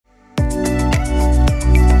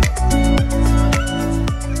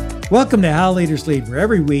Welcome to How Leaders Lead, where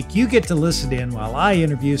every week you get to listen in while I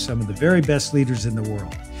interview some of the very best leaders in the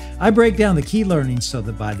world. I break down the key learnings so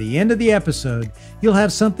that by the end of the episode, you'll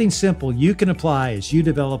have something simple you can apply as you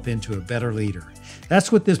develop into a better leader.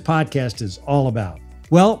 That's what this podcast is all about.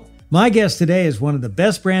 Well, my guest today is one of the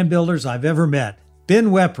best brand builders I've ever met,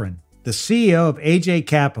 Ben Weprin, the CEO of AJ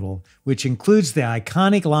Capital, which includes the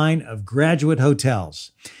iconic line of graduate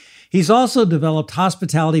hotels. He's also developed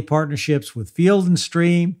hospitality partnerships with Field &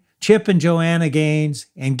 Stream, Chip and Joanna Gaines,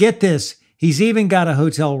 and get this, he's even got a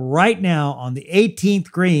hotel right now on the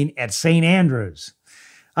 18th green at St. Andrews.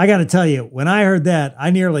 I got to tell you, when I heard that,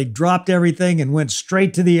 I nearly dropped everything and went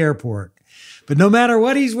straight to the airport. But no matter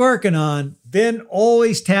what he's working on, Ben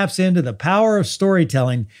always taps into the power of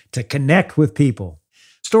storytelling to connect with people.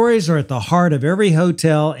 Stories are at the heart of every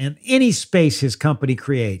hotel and any space his company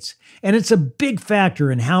creates. And it's a big factor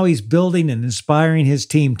in how he's building and inspiring his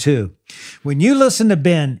team too. When you listen to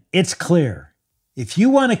Ben, it's clear. If you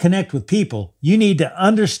want to connect with people, you need to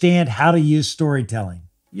understand how to use storytelling.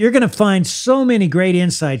 You're going to find so many great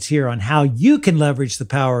insights here on how you can leverage the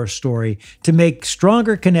power of story to make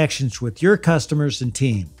stronger connections with your customers and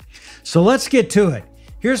team. So let's get to it.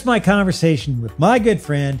 Here's my conversation with my good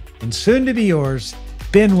friend and soon to be yours,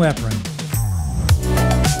 Ben Weprin.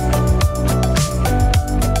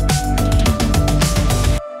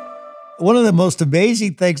 One of the most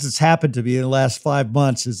amazing things that's happened to me in the last 5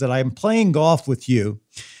 months is that I'm playing golf with you,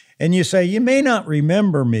 and you say, you may not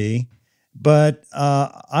remember me, but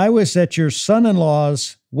I was at your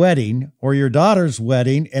son-in-law's wedding or your daughter's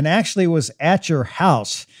wedding and actually was at your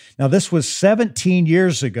house. Now, this was 17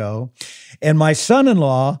 years ago, and my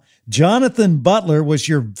son-in-law, Jonathan Butler, was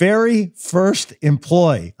your very first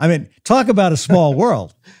employee. I mean, talk about a small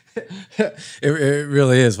world. It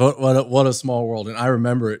really is. What a small world. And I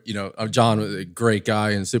remember it, John was a great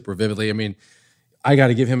guy and super vividly. I mean, I got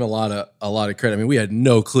to give him a lot of credit. I mean, we had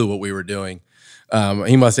no clue what we were doing.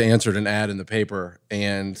 He must have answered an ad in the paper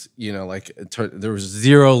and, there was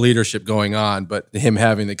zero leadership going on, but him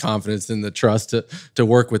having the confidence and the trust to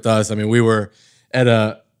work with us. I mean, we were at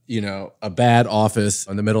a bad office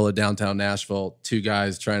in the middle of downtown Nashville, two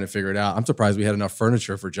guys trying to figure it out. I'm surprised we had enough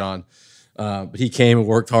furniture for John. But he came and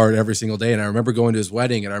worked hard every single day. And I remember going to his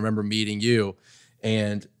wedding and I remember meeting you.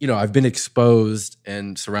 And, I've been exposed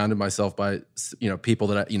and surrounded myself by, people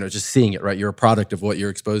that, just seeing it, right? You're a product of what you're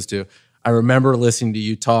exposed to. I remember listening to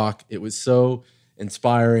you talk. It was so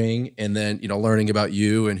inspiring. And then, learning about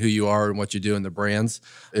you and who you are and what you do in the brands.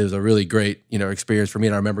 It was a really great, experience for me.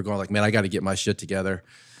 And I remember going like, man, I got to get my shit together.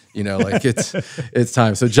 It's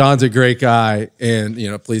time. So John's a great guy.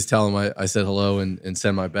 And, please tell him I said hello and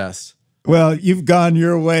send my best. Well, you've gone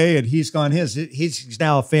your way and he's gone his. He's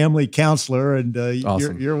now a family counselor, and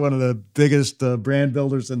awesome. you're one of the biggest brand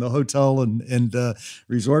builders in the hotel and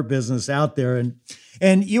resort business out there.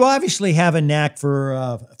 And you obviously have a knack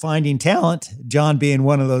for finding talent, John being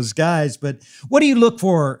one of those guys. But what do you look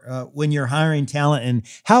for when you're hiring talent, and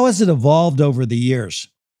how has it evolved over the years?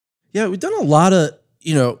 Yeah, we've done a lot of,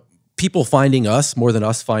 people finding us more than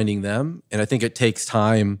us finding them. And I think it takes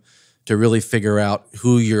time to really figure out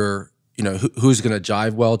who who's going to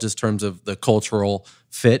jive well, just in terms of the cultural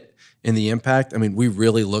fit and the impact. I mean, we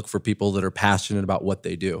really look for people that are passionate about what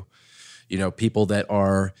they do. People that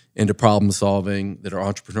are into problem solving, that are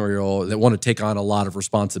entrepreneurial, that want to take on a lot of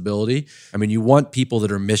responsibility. I mean, you want people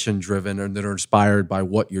that are mission driven and that are inspired by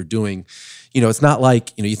what you're doing. It's not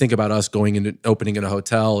like, you think about us going into opening in a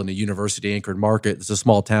hotel in a university anchored market. It's a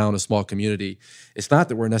small town, a small community. It's not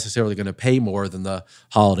that we're necessarily going to pay more than the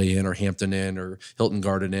Holiday Inn or Hampton Inn or Hilton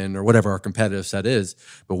Garden Inn or whatever our competitive set is,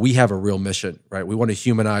 but we have a real mission, right? We want to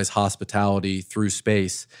humanize hospitality through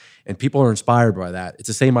space. And people are inspired by that. It's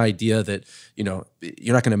the same idea that,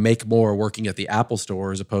 you're not going to make more working at the Apple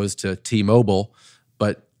store as opposed to T-Mobile,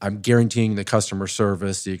 but I'm guaranteeing the customer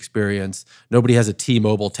service, the experience. Nobody has a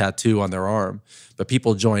T-Mobile tattoo on their arm, but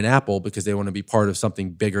people join Apple because they want to be part of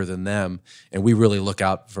something bigger than them. And we really look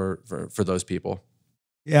out for those people.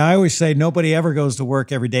 Yeah, I always say nobody ever goes to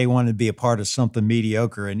work every day wanting to be a part of something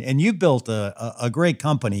mediocre. And you built a great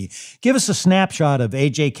company. Give us a snapshot of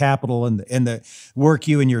AJ Capital and the work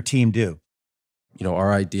you and your team do.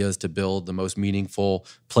 Our idea is to build the most meaningful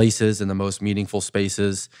places and the most meaningful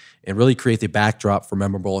spaces and really create the backdrop for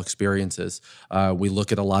memorable experiences. We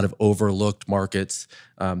look at a lot of overlooked markets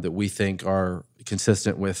that we think are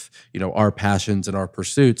consistent with, our passions and our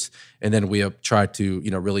pursuits. And then we have tried to,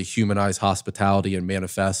 really humanize hospitality and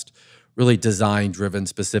manifest really design-driven,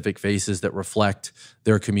 specific faces that reflect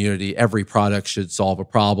their community. Every product should solve a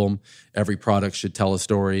problem. Every product should tell a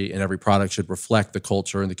story, and every product should reflect the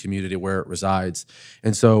culture and the community where it resides.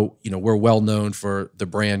 And so, we're well known for the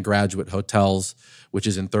brand Graduate Hotels, which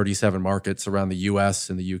is in 37 markets around the US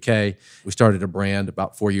and the UK. We started a brand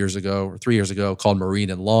about 4 years ago or 3 years ago called Marine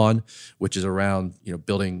and Lawn, which is around,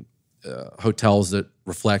 building hotels that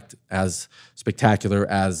reflect as spectacular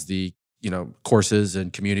as the courses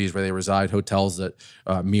and communities where they reside, hotels that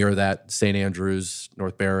mirror that. St. Andrews,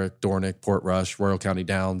 North Berwick, Dornick, Portrush, Royal County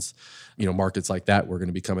Downs, markets like that. We're going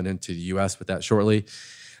to be coming into the U.S. with that shortly.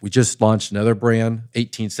 We just launched another brand,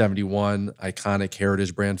 1871, iconic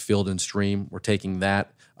heritage brand, Field and Stream. We're taking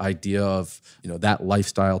that idea of that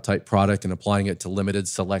lifestyle type product and applying it to limited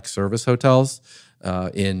select service hotels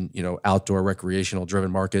in outdoor recreational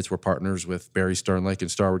driven markets. We're partners with Barry Sternlake and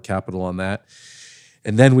Starwood Capital on that.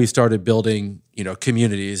 And then we started building,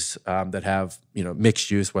 communities that have, mixed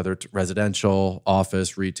use, whether it's residential,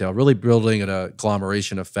 office, retail, really building an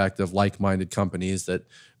agglomeration effect of like-minded companies that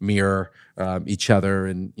mirror each other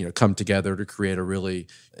and, come together to create a really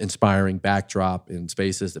inspiring backdrop in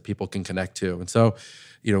spaces that people can connect to. And so,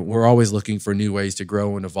 we're always looking for new ways to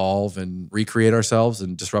grow and evolve and recreate ourselves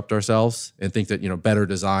and disrupt ourselves and think that, better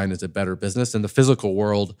design is a better business. And the physical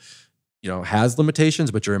world has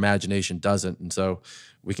limitations, but your imagination doesn't. And so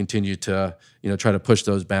we continue to, try to push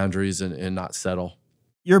those boundaries and not settle.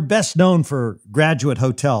 You're best known for Graduate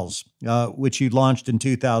Hotels, which you launched in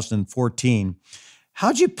 2014.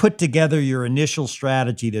 How'd you put together your initial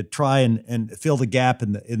strategy to try and fill the gap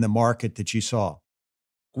in the market that you saw?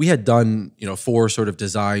 We had done, 4 sort of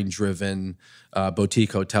design-driven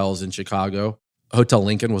boutique hotels in Chicago. Hotel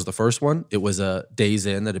Lincoln was the first one. It was a Days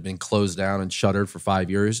Inn that had been closed down and shuttered for 5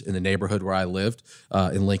 years in the neighborhood where I lived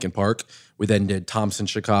in Lincoln Park. We then did Thompson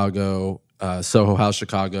Chicago, Soho House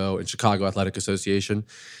Chicago, and Chicago Athletic Association.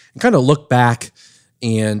 And kind of look back,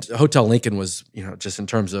 and Hotel Lincoln was, just in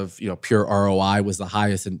terms of, pure ROI was the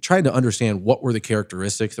highest, and trying to understand what were the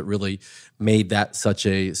characteristics that really made that such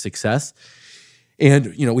a success.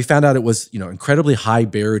 And, we found out it was, incredibly high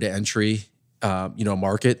barrier to entry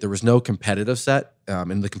market. There was no competitive set,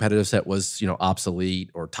 and the competitive set was,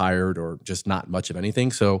 obsolete or tired or just not much of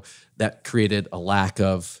anything. So that created a lack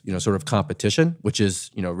of, sort of competition, which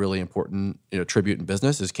is, really important, tribute in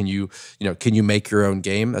business is can you make your own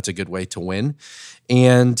game? That's a good way to win.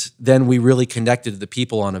 And then we really connected to the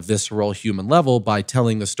people on a visceral human level by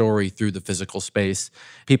telling the story through the physical space,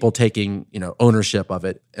 people taking, ownership of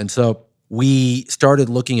it. And so we started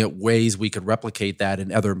looking at ways we could replicate that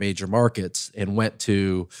in other major markets and went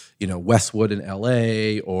to, Westwood in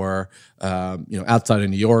LA or, outside of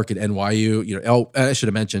New York at NYU. I should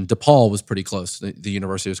have mentioned DePaul was pretty close. The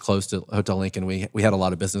university was close to Hotel Lincoln. We had a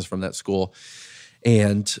lot of business from that school.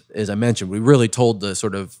 And as I mentioned, we really told the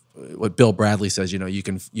sort of what Bill Bradley says, you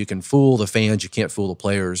can fool the fans, you can't fool the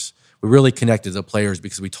players. We really connected to the players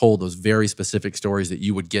because we told those very specific stories that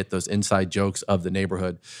you would get those inside jokes of the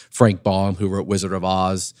neighborhood. Frank Baum, who wrote Wizard of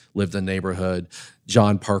Oz, lived in the neighborhood.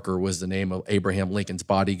 John Parker was the name of Abraham Lincoln's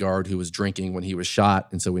bodyguard who was drinking when he was shot.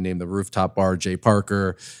 And so we named the rooftop bar J.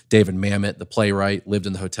 Parker. David Mamet, the playwright, lived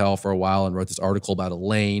in the hotel for a while and wrote this article about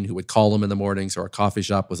Elaine, who would call him in the morning. So our coffee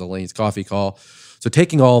shop was Elaine's Coffee Call. So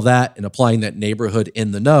taking all of that and applying that neighborhood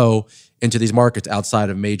in the know into these markets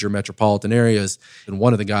outside of major metropolitan areas. And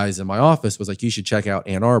one of the guys in my office was like, you should check out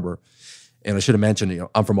Ann Arbor. And I should have mentioned,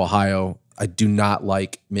 I'm from Ohio. I do not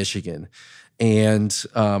like Michigan. And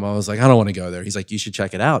I was like, I don't want to go there. He's like, you should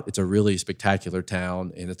check it out. It's a really spectacular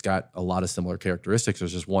town, and it's got a lot of similar characteristics.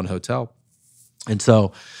 There's just one hotel. And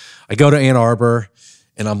so I go to Ann Arbor,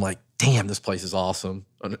 and I'm like, damn, this place is awesome.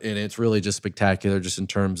 And it's really just spectacular just in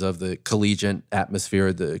terms of the collegiate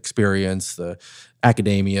atmosphere, the experience, the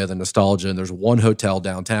academia, the nostalgia. And there's one hotel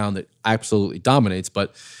downtown that absolutely dominates,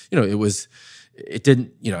 but, it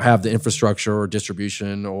didn't, have the infrastructure or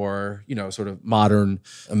distribution or, sort of modern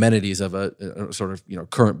amenities of a sort of,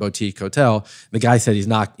 current boutique hotel. The guy said he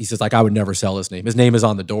says, like, I would never sell his name. His name is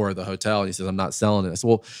on the door of the hotel. And he says, I'm not selling it. I said,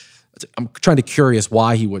 well, I'm trying to curious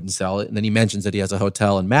why he wouldn't sell it. And then he mentions that he has a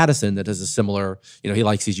hotel in Madison that has a similar, he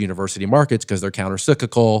likes these university markets because they're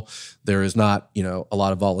counter-cyclical. There is not, a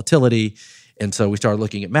lot of volatility. And so we started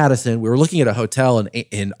looking at Madison. We were looking at a hotel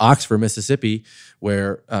in Oxford, Mississippi,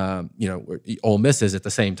 where where Ole Miss is at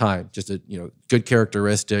the same time. Just good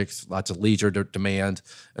characteristics, lots of leisure demand,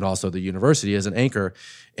 and also the university as an anchor.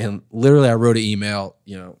 And literally, I wrote an email,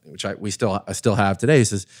 which I still have today. It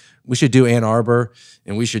says we should do Ann Arbor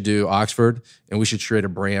and we should do Oxford and we should create a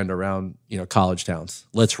brand around college towns.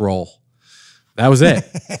 Let's roll. That was it.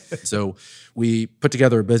 So we put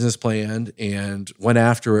together a business plan and went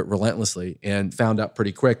after it relentlessly and found out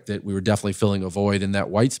pretty quick that we were definitely filling a void in that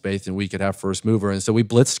white space and we could have first mover. And so we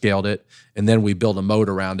blitz scaled it and then we built a moat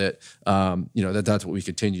around it. That's what we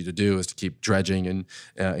continue to do, is to keep dredging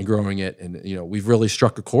and growing it. And, we've really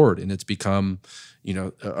struck a chord, and it's become,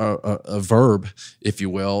 a verb, if you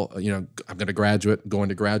will. I'm going to graduate, going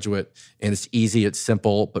to graduate, and it's easy, it's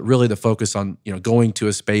simple, but really the focus on, going to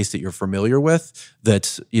a space that you're familiar with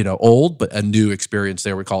that's, old, but a new experience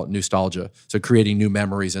there. We call it nostalgia. So creating new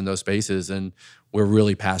memories in those spaces, and we're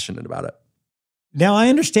really passionate about it. Now, I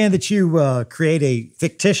understand that you create a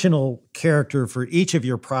fictional character for each of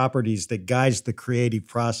your properties that guides the creative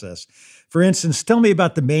process. For instance, tell me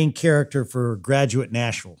about the main character for Graduate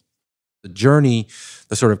Nashville. The journey,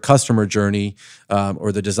 the sort of customer journey,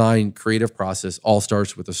 or the design creative process all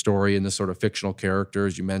starts with a story and this sort of fictional character,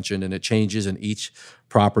 as you mentioned, and it changes in each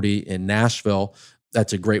property. In Nashville,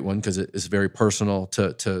 that's a great one because it is very personal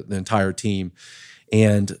to the entire team.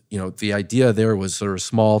 And, the idea there was sort of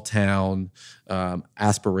small town,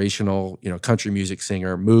 aspirational, country music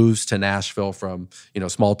singer moves to Nashville from,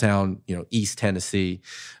 small town, East Tennessee.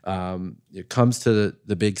 It comes to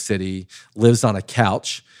the big city, lives on a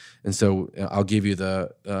couch. And so I'll give you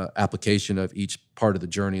the application of each part of the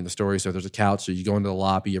journey in the story. So there's a couch. So you go into the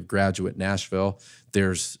lobby of Graduate Nashville.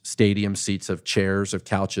 There's stadium seats of chairs, of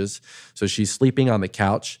couches. So she's sleeping on the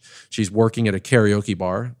couch. She's working at a karaoke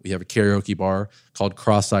bar. We have a karaoke bar called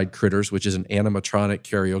Cross-Eyed Critters, which is an animatronic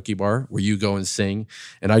karaoke bar where you go and sing.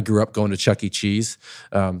 And I grew up going to Chuck E. Cheese.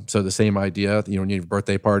 So the same idea, when you have a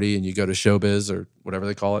birthday party and you go to Showbiz or whatever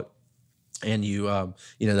they call it. And you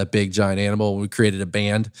that big giant animal. We created a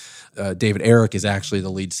band. David Eric is actually the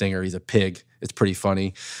lead singer. He's a pig. It's pretty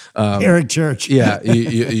funny. Eric Church. Yeah,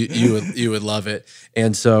 you would love it.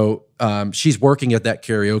 And so she's working at that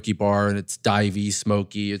karaoke bar, and it's divey,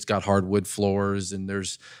 smoky. It's got hardwood floors, and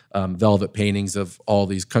there's velvet paintings of all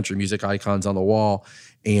these country music icons on the wall.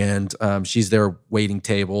 And she's there waiting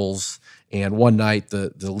tables. And one night,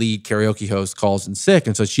 the lead karaoke host calls in sick,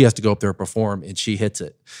 and so she has to go up there and perform, and she hits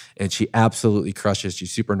it. And she absolutely crushes.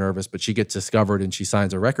 She's super nervous, but she gets discovered, and she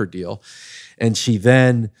signs a record deal. And she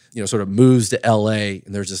then, sort of moves to L.A.,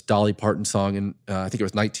 and there's this Dolly Parton song, and I think it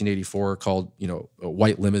was 1984, called, a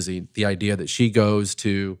White Limousine. The idea that she goes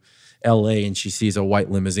to L.A. and she sees a white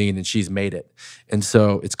limousine, and she's made it. And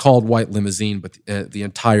so it's called White Limousine, but the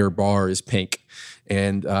entire bar is pink.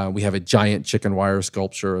 And we have a giant chicken wire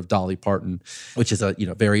sculpture of Dolly Parton, which is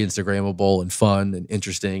very Instagrammable and fun and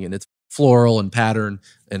interesting. And it's floral and pattern,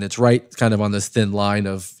 and it's right kind of on this thin line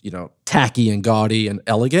of tacky and gaudy and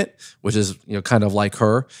elegant, which is kind of like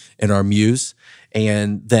her and our muse.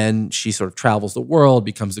 And then she sort of travels the world,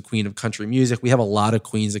 becomes the queen of country music. We have a lot of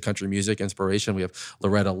queens of country music inspiration. We have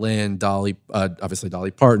Loretta Lynn, obviously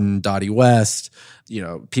Dolly Parton, Dottie West,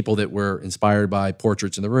 people that were inspired by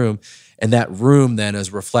portraits in the room. And that room then is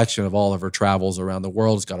a reflection of all of her travels around the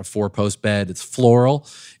world. It's got a 4-post bed. It's floral.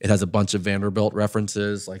 It has a bunch of Vanderbilt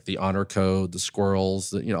references like the honor code, the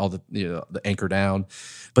squirrels, all the anchor down.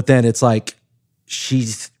 But then it's like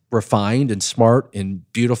she's refined and smart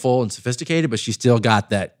and beautiful and sophisticated, but she still got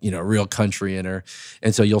that, real country in her.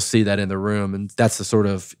 And so you'll see that in the room. And that's the sort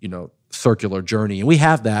of, circular journey. And we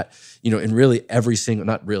have that, in really every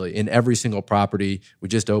single property. We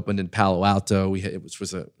just opened in Palo Alto, which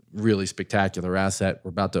was a really spectacular asset. We're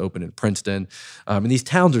about to open in Princeton. And these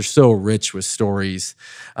towns are so rich with stories.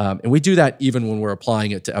 And we do that even when we're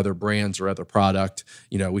applying it to other brands or other product.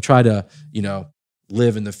 We try to,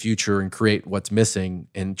 live in the future and create what's missing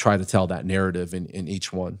and try to tell that narrative in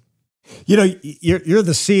each one. You're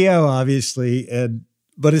the CEO, obviously,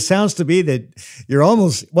 but it sounds to me that you're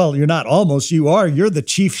the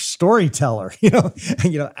chief storyteller.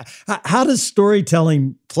 How does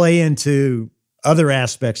storytelling play into other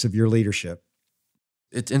aspects of your leadership?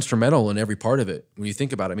 It's instrumental in every part of it when you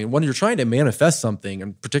think about it. I mean, when you're trying to manifest something,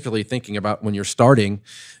 and particularly thinking about when you're starting,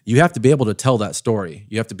 you have to be able to tell that story.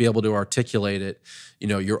 You have to be able to articulate it,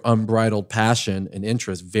 your unbridled passion and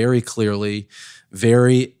interest very clearly,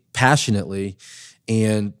 very passionately,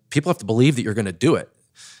 and people have to believe that you're going to do it.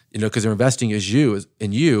 Because they're investing in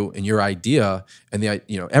you and your idea, and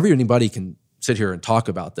everybody can sit here and talk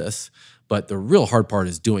about this, but the real hard part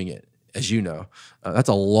is doing it. As you know, that's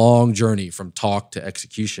a long journey from talk to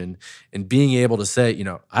execution, and being able to say,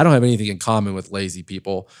 I don't have anything in common with lazy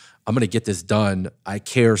people. I'm going to get this done. I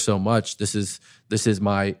care so much. This is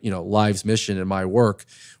my, life's mission and my work.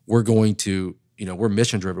 We're going to, we're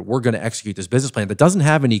mission driven. We're going to execute this business plan that doesn't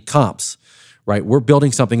have any comps, right? We're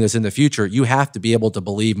building something that's in the future. You have to be able to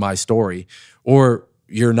believe my story, or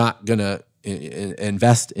you're not going to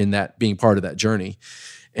invest in that being part of that journey.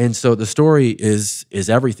 And so the story is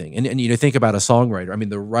everything. And you know, think about a songwriter. I mean,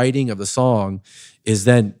 the writing of the song is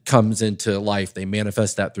then comes into life. They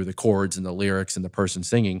manifest that through the chords and the lyrics and the person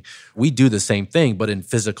singing. We do the same thing, but in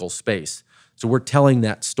physical space. So we're telling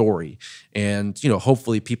that story, and you know,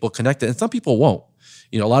 hopefully people connect it. And some people won't.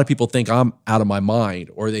 You know, a lot of people think I'm out of my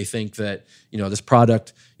mind, or they think that, you know, this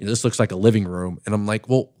product, you know, this looks like a living room. And I'm like,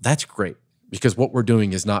 well, that's great, because what we're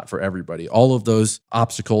doing is not for everybody. All of those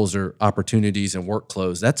obstacles or opportunities and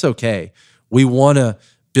workflows, that's okay. We want to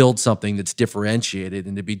build something that's differentiated,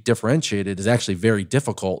 and to be differentiated is actually very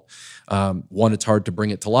difficult. One, it's hard to bring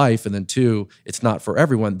it to life, and then two, it's not for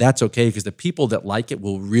everyone. That's okay, because the people that like it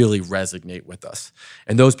will really resonate with us.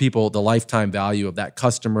 And those people, the lifetime value of that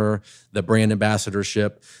customer, the brand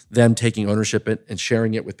ambassadorship, them taking ownership and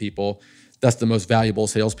sharing it with people, that's the most valuable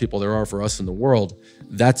salespeople there are for us in the world.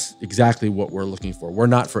 That's exactly what we're looking for. We're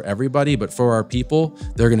not for everybody, but for our people,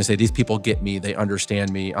 they're going to say, these people get me, they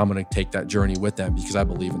understand me, I'm going to take that journey with them because I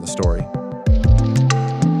believe in the story.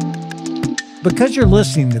 Because you're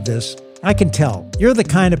listening to this, I can tell you're the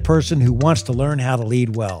kind of person who wants to learn how to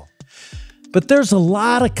lead well. But there's a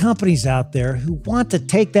lot of companies out there who want to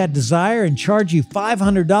take that desire and charge you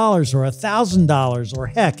 $500 or $1,000 or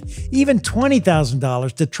heck, even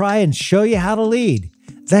 $20,000 to try and show you how to lead.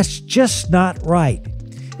 That's just not right.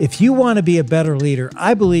 If you want to be a better leader,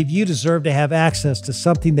 I believe you deserve to have access to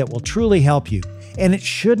something that will truly help you, and it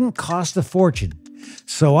shouldn't cost a fortune.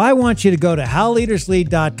 So I want you to go to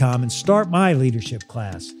howleaderslead.com and start my leadership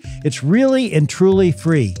class. It's really and truly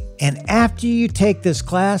free. And after you take this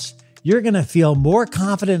class, you're going to feel more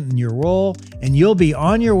confident in your role, and you'll be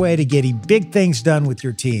on your way to getting big things done with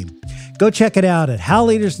your team. Go check it out at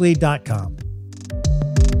howleaderslead.com.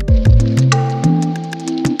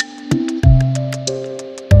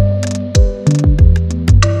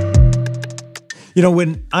 You know,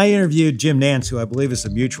 when I interviewed Jim Nance, who I believe is a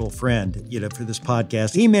mutual friend, you know, for this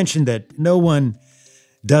podcast, he mentioned that no one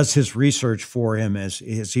does his research for him as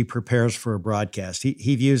he prepares for a broadcast.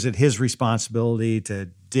 He views it his responsibility to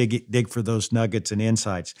dig for those nuggets and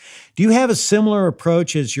insights. Do you have a similar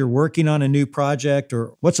approach as you're working on a new project,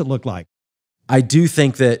 or what's it look like? I do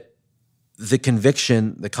think that the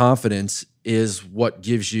conviction, the confidence is what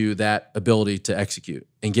gives you that ability to execute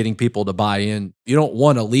and getting people to buy in. You don't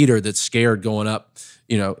want a leader that's scared going up,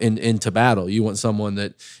 you know, into battle. You want someone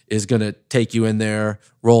that is going to take you in there,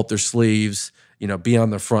 roll up their sleeves, you know, be on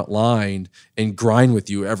the front line and grind with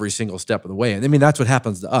you every single step of the way. And I mean, that's what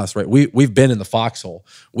happens to us, right? We've been in the foxhole.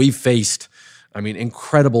 We've faced, I mean,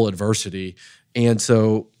 incredible adversity. And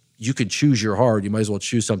so you could choose your hard. You might as well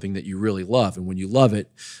choose something that you really love. And when you love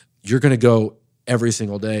it, you're going to go every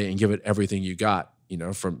single day and give it everything you got, you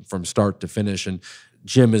know, from start to finish. And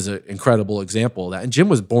Jim is an incredible example of that. And Jim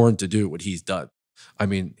was born to do what he's done. I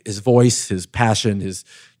mean, his voice, his passion, his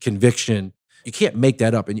conviction, you can't make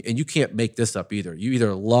that up, and you can't make this up either. You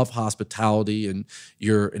either love hospitality and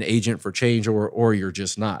you're an agent for change, or you're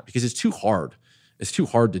just not, because it's too hard. It's too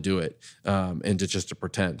hard to do it and to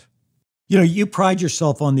pretend. You know, you pride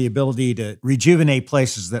yourself on the ability to rejuvenate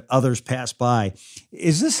places that others pass by.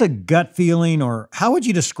 Is this a gut feeling, or how would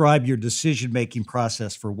you describe your decision-making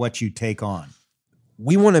process for what you take on?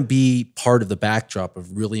 We want to be part of the backdrop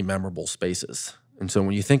of really memorable spaces. And so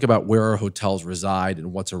when you think about where our hotels reside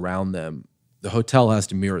and what's around them, the hotel has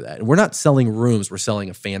to mirror that. And we're not selling rooms, we're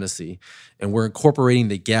selling a fantasy, and we're incorporating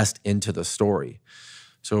the guest into the story.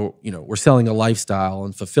 So, you know, we're selling a lifestyle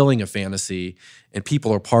and fulfilling a fantasy, and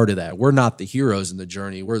people are part of that. We're not the heroes in the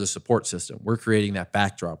journey. We're the support system. We're creating that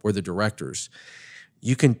backdrop. We're the directors.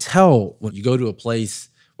 You can tell when you go to a place,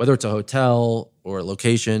 whether it's a hotel or a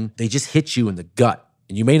location, they just hit you in the gut.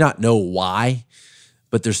 And you may not know why,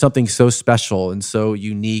 but there's something so special and so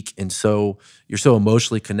unique, and so you're so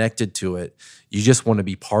emotionally connected to it. You just want to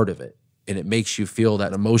be part of it. And it makes you feel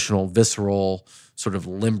that emotional, visceral, sort of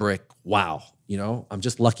limbric, wow, you know, I'm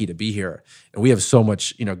just lucky to be here. And we have so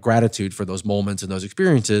much, you know, gratitude for those moments and those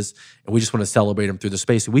experiences, and we just want to celebrate them through the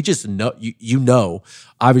space. And we just know, you know,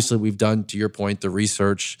 obviously we've done, to your point, the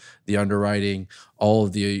research, the underwriting, all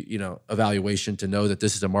of the, you know, evaluation to know that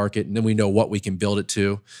this is a market, and then we know what we can build it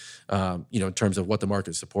to, you know, in terms of what the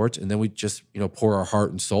market supports. And then we just, you know, pour our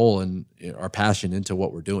heart and soul and, you know, our passion into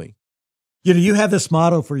what we're doing. You know, you have this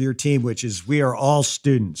motto for your team, which is "We are all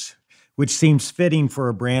students," which seems fitting for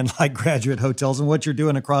a brand like Graduate Hotels and what you're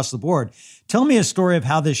doing across the board. Tell me a story of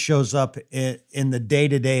how this shows up in the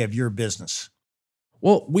day-to-day of your business.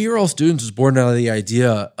 Well, We Are All Students was born out of the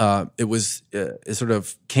idea. It sort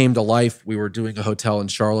of came to life. We were doing a hotel in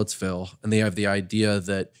Charlottesville, and they have the idea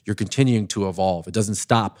that you're continuing to evolve. It doesn't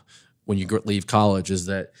stop when you leave college, is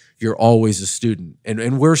that you're always a student.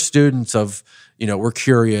 And we're students of, we're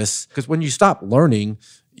curious, because when you stop learning,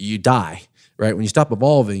 you die, right? When you stop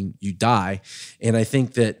evolving, you die. And I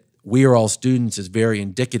think that We Are All Students is very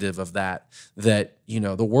indicative of that,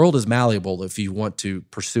 the world is malleable if you want to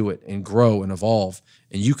pursue it and grow and evolve,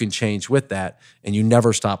 and you can change with that, and you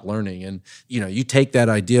never stop learning. And, you take that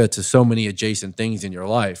idea to so many adjacent things in your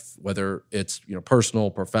life, whether it's,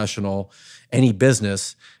 personal, professional, any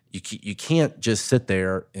business. You can't just sit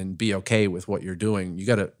there and be okay with what you're doing. You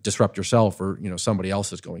got to disrupt yourself, or, somebody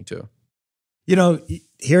else is going to.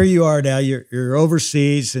 Here you are now, you're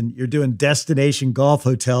overseas and you're doing destination golf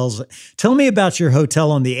hotels. Tell me about your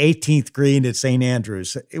hotel on the 18th green at St.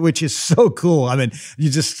 Andrews, which is so cool. I mean,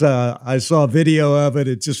 I saw a video of it.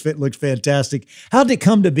 It just looked fantastic. How did it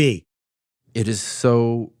come to be? It is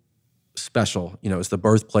so special. It's the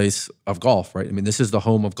birthplace of golf, right? I mean, this is the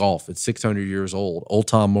home of golf. It's 600 years old. Old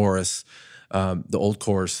Tom Morris, the old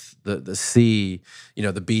course, the sea,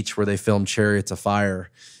 the beach where they filmed Chariots of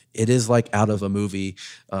Fire. It is like out of a movie.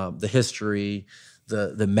 The history,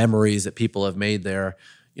 the memories that people have made there.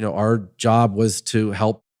 Our job was to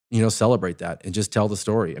help, celebrate that and just tell the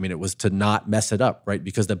story. I mean, it was to not mess it up, right?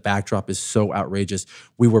 Because the backdrop is so outrageous.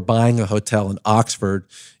 We were buying a hotel in Oxford,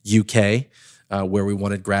 UK, where we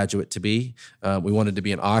wanted Graduate to be. We wanted to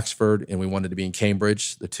be in Oxford, and we wanted to be in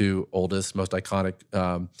Cambridge, the two oldest, most iconic,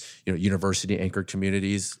 university-anchored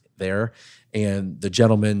communities there. And the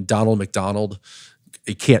gentleman, Donald McDonald,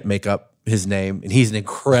 he can't make up his name, and he's an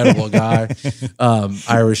incredible guy.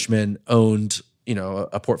 Irishman, owned,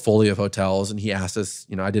 a portfolio of hotels, and he asked us,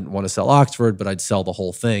 I didn't want to sell Oxford, but I'd sell the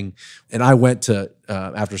whole thing. And I went to,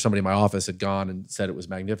 after somebody in my office had gone and said it was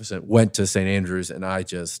magnificent, went to St. Andrews, and I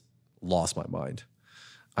just lost my mind.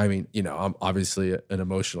 I mean, I'm obviously an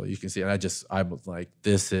emotional, you can see, and I was like,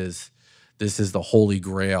 this is the holy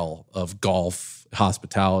grail of golf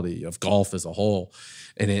hospitality, of golf as a whole.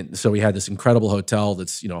 And so we had this incredible hotel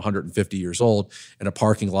that's, 150 years old, and a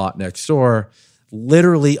parking lot next door,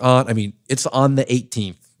 literally it's on the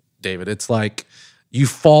 18th, David. It's like you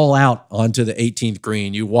fall out onto the 18th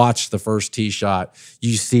green. You watch the first tee shot.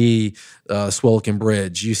 You see Swilcan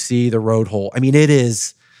Bridge. You see the road hole. I mean,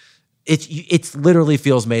 it literally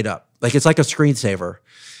feels made up. Like it's like a screensaver.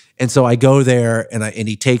 And so I go there, and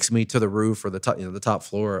he takes me to the roof, or the top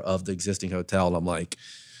floor of the existing hotel, and I'm like,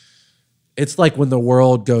 it's like when the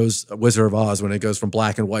world goes Wizard of Oz, when it goes from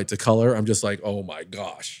black and white to color. I'm just like, oh my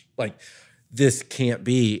gosh, like this can't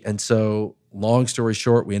be. And so, long story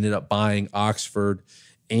short, we ended up buying Oxford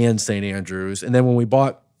and St. Andrews. And then when we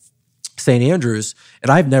bought St. Andrews,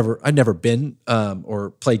 and I've never been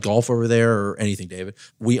or played golf over there or anything, David.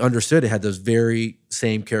 We understood it had those very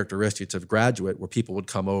same characteristics of Graduate, where people would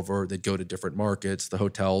come over, they'd go to different markets. The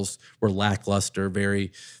hotels were lackluster,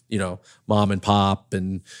 very, mom and pop,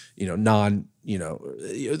 and, in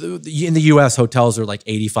the U.S., hotels are like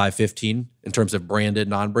 85-15 in terms of branded,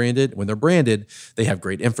 non-branded. When they're branded, they have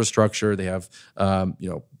great infrastructure. They have,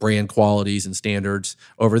 brand qualities and standards.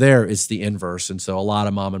 Over there, it's the inverse. And so a lot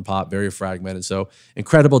of mom and pop, very fragmented. So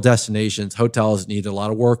incredible destinations. Hotels needed a lot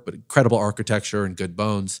of work, but incredible architecture and good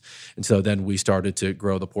bones. And so then we started to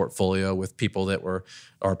grow the portfolio with people that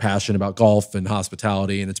are passionate about golf and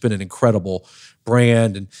hospitality. And it's been an incredible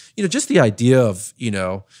brand. And, just the idea of,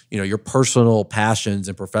 your personal passions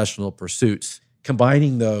and professional pursuits,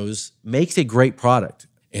 combining those makes a great product.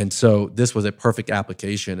 And so this was a perfect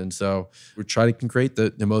application. And so we're trying to create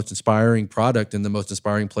the most inspiring product in the most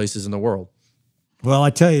inspiring places in the world. Well,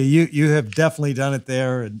 I tell you have definitely done it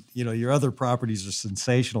there, and your other properties are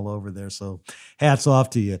sensational over there. So, hats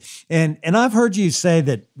off to you. And I've heard you say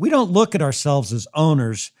that we don't look at ourselves as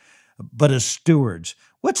owners, but as stewards.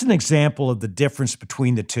 What's an example of the difference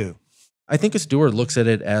between the two? I think a steward looks at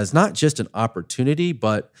it as not just an opportunity,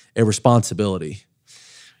 but a responsibility.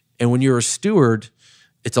 And when you're a steward,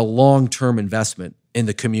 it's a long-term investment in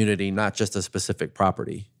the community, not just a specific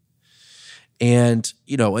property. And,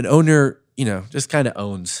 an owner, just kind of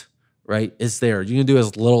owns, right? It's there. You can do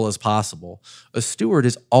as little as possible. A steward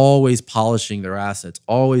is always polishing their assets,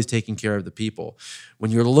 always taking care of the people.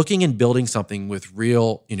 When you're looking and building something with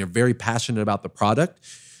real, you're very passionate about the product,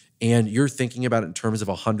 and you're thinking about it in terms of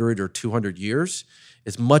 100 or 200 years,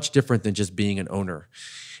 it's much different than just being an owner.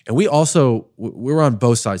 And we're on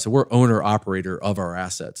both sides. So we're owner-operator of our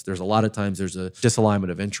assets. There's a lot of times there's a disalignment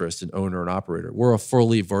of interest in owner and operator. We're a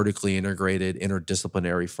fully vertically integrated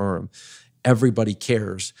interdisciplinary firm. Everybody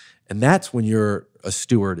cares. And that's when you're a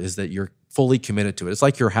steward, is that you're fully committed to it. It's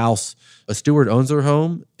like your house. A steward owns their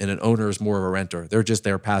home, and an owner is more of a renter. They're just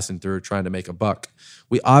there passing through, trying to make a buck.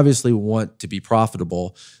 We obviously want to be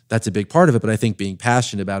profitable. That's a big part of it. But I think being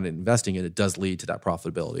passionate about it and investing in it does lead to that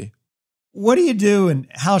profitability. What do you do, and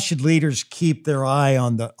how should leaders keep their eye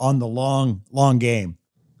on the long game?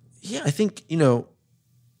 Yeah, I think,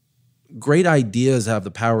 great ideas have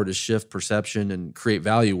the power to shift perception and create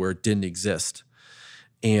value where it didn't exist.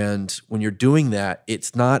 And when you're doing that,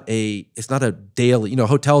 it's not a daily,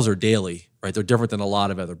 hotels are daily, right? They're different than a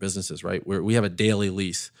lot of other businesses, right? Where we have a daily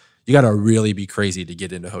lease. You got to really be crazy to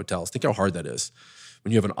get into hotels. Think how hard that is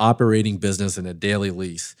when you have an operating business and a daily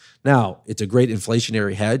lease. Now, it's a great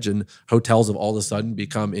inflationary hedge, and hotels have all of a sudden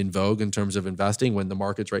become in vogue in terms of investing when the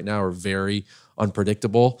markets right now are very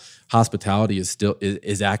unpredictable. Hospitality is still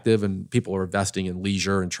is active, and people are investing in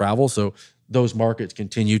leisure and travel. So those markets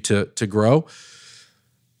continue to grow.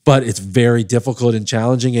 But it's very difficult and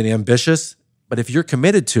challenging and ambitious. But if you're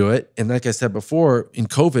committed to it, and like I said before, in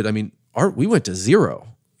COVID, I mean, we went to zero.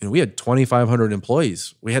 We had 2,500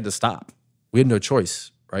 employees. We had to stop. We had no choice,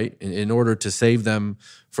 right? In order to save them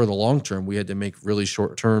for the long term, we had to make really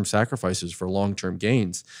short-term sacrifices for long-term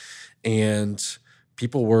gains. And we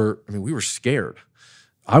were scared.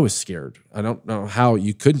 I was scared. I don't know how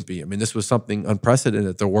you couldn't be. I mean, this was something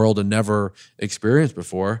unprecedented the world had never experienced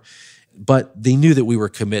before. But they knew that we were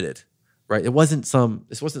committed, right? This wasn't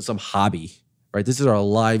some hobby, right? This is our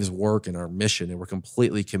life's work and our mission, and we're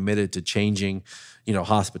completely committed to changing,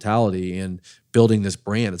 hospitality and building this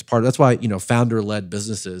brand. That's why, founder-led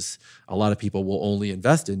businesses, a lot of people will only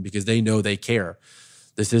invest in because they know they care.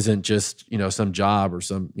 This isn't just, some job or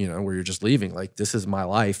some, where you're just leaving. Like, this is my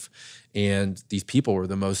life, and these people are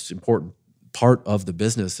the most important part of the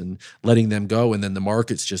business, and letting them go, and then the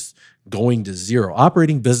market's just going to zero.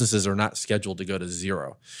 Operating businesses are not scheduled to go to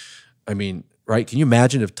zero. I mean, right? Can you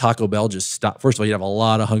imagine if Taco Bell just stopped? First of all, you'd have a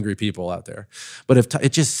lot of hungry people out there. But if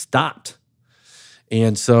it just stopped.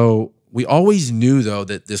 And so we always knew, though,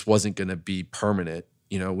 that this wasn't going to be permanent.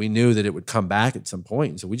 We knew that it would come back at some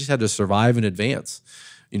point. So we just had to survive in advance,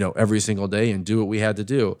 every single day, and do what we had to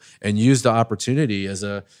do, and use the opportunity as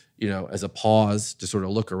a pause to sort of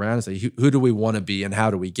look around and say, who do we want to be and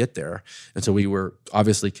how do we get there? And so we were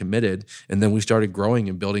obviously committed. And then we started growing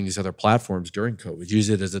and building these other platforms during COVID. Use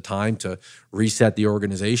it as a time to reset the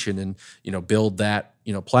organization and, build that,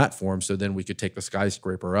 platform, so then we could take the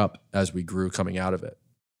skyscraper up as we grew coming out of it.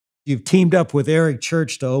 You've teamed up with Eric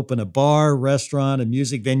Church to open a bar, restaurant, and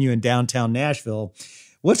music venue in downtown Nashville.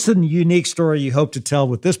 What's the unique story you hope to tell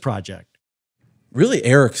with this project? Really,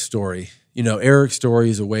 Eric's story. Eric's story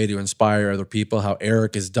is a way to inspire other people, how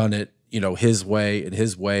Eric has done it, his way and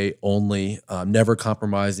his way only, never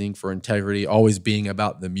compromising for integrity, always being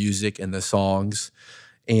about the music and the songs.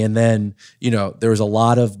 And then, there's a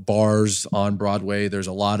lot of bars on Broadway. There's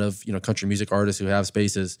a lot of, country music artists who have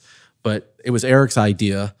spaces, but it was Eric's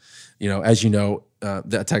idea. As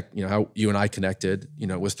how you and I connected,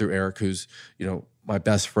 was through Eric, who's, my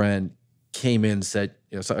best friend. Came in and said,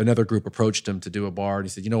 so another group approached him to do a bar, and he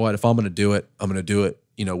said, you know what, if I'm going to do it, I'm going to do it,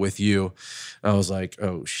 with you. And I was like,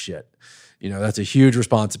 oh shit, that's a huge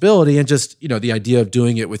responsibility. And just, the idea of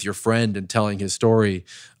doing it with your friend and telling his story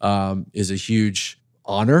is a huge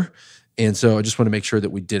honor. And so I just want to make sure that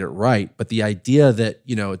we did it right. But the idea that,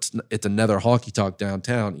 it's another honky tonk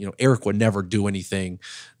downtown, Eric would never do anything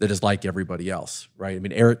that is like everybody else, right? I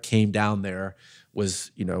mean, Eric came down there,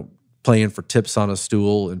 was, playing for Tips on a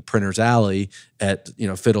Stool in Printer's Alley at,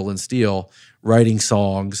 Fiddle and Steel, writing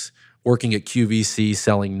songs, working at QVC,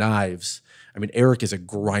 selling knives. I mean, Eric is a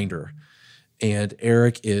grinder. And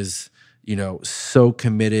Eric is, so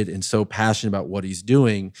committed and so passionate about what he's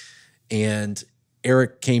doing. And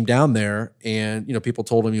Eric came down there and, people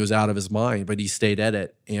told him he was out of his mind, but he stayed at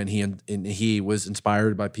it. And he was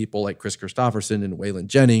inspired by people like Chris Christopherson and Waylon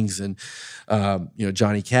Jennings and,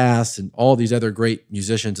 Johnny Cass and all these other great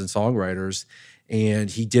musicians and songwriters.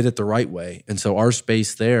 And he did it the right way. And so our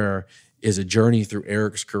space there is a journey through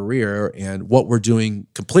Eric's career, and what we're doing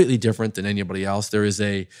completely different than anybody else. There is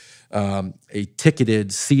a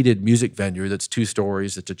ticketed, seated music venue that's 2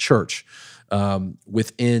 stories. It's a church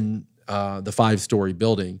within the 5-story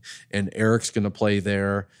building, and Eric's going to play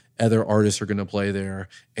there. Other artists are going to play there,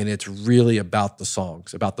 and it's really about the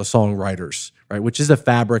songs, about the songwriters, right? Which is the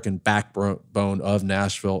fabric and backbone of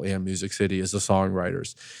Nashville and Music City, is the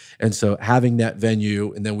songwriters. And so having that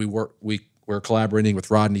venue, and then we're collaborating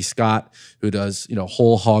with Rodney Scott, who does,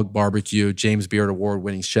 whole hog barbecue, James Beard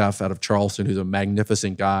award-winning chef out of Charleston, who's a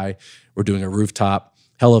magnificent guy. We're doing a rooftop,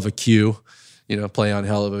 hell of a queue, play on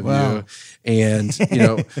hell of a view. And,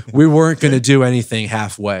 we weren't going to do anything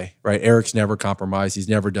halfway, right? Eric's never compromised. He's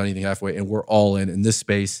never done anything halfway. And we're all in this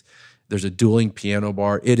space. There's a dueling piano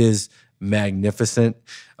bar. It is magnificent.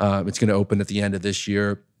 It's going to open at the end of this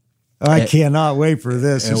year. I cannot wait for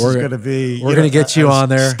this. This is going to be. We're going to get you on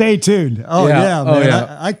there. Stay tuned. Oh yeah, man! Oh,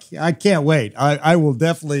 yeah. I can't wait. I will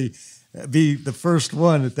definitely be the first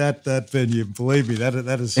one at that venue. Believe me,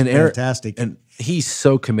 that is fantastic. And he's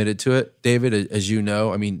so committed to it, David. As you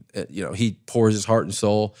know, I mean, he pours his heart and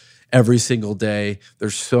soul every single day.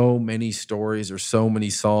 There's so many stories. There's so many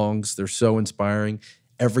songs. They're so inspiring.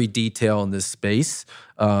 Every detail in this space,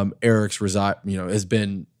 Eric's has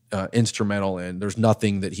been instrumental in. There's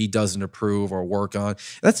nothing that he doesn't approve or work on.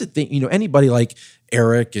 That's the thing. Anybody like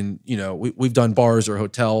Eric, and we've done bars or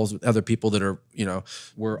hotels with other people that are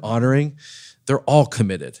we're honoring. They're all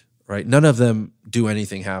committed. Right? None of them do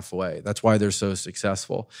anything halfway. That's why they're so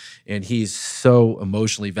successful. And he's so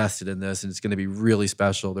emotionally vested in this, and it's going to be really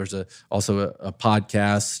special. There's also a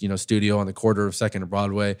podcast, studio on the corner of 2nd and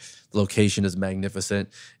Broadway. The location is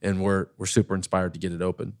magnificent, and we're super inspired to get it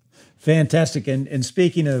open. Fantastic. And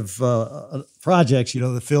speaking of projects,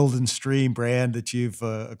 the Field and Stream brand that you've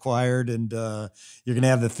acquired, and you're going to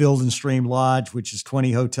have the Field and Stream Lodge, which is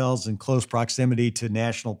 20 hotels in close proximity to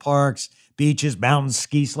national parks, beaches, mountains,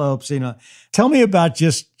 ski slopes. Tell me about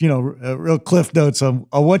just real cliff notes on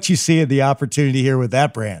what you see in the opportunity here with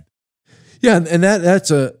that brand. Yeah, and that's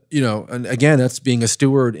and again, that's being a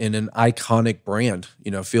steward in an iconic brand.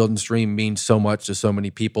 Field and Stream means so much to so many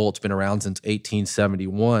people. It's been around since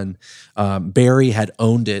 1871. Barry had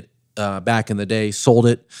owned it back in the day, sold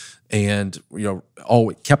it, and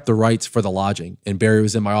kept the rights for the lodging. And Barry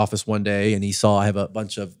was in my office one day, and he saw I have a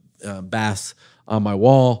bunch of bass on my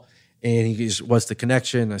wall. And he goes, "What's the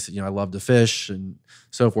connection?" I said, "I love to fish and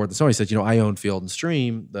so forth." And so he said, "I own Field and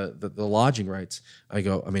Stream, the lodging rights." I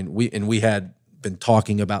go, we had been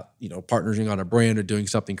talking about, partnering on a brand or doing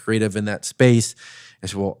something creative in that space. I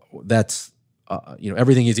said, "Well, that's,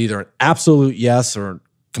 everything is either an absolute yes or a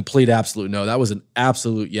complete absolute no." That was an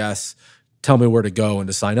absolute yes. Tell me where to go and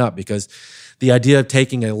to sign up, because the idea of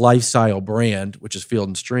taking a lifestyle brand, which is Field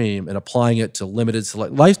and Stream, and applying it to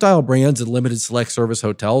lifestyle brands and limited select service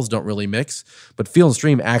hotels don't really mix, but Field and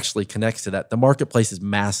Stream actually connects to that. The marketplace is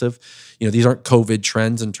massive. These aren't COVID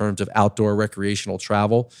trends in terms of outdoor recreational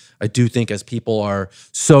travel. I do think as people are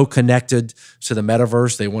so connected to the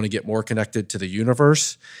metaverse, they want to get more connected to the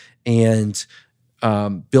universe, and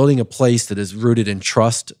building a place that is rooted in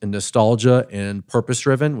trust and nostalgia and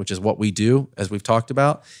purpose-driven, which is what we do, as we've talked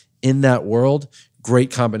about. In that world,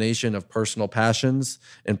 great combination of personal passions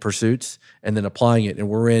and pursuits, and then applying it. And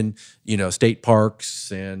we're in, state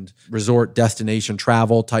parks and resort destination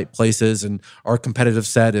travel type places. And our competitive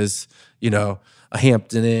set is, a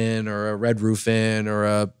Hampton Inn or a Red Roof Inn or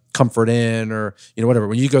a Comfort Inn or, whatever.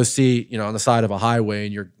 When you go see, on the side of a highway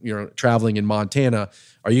and you're traveling in Montana,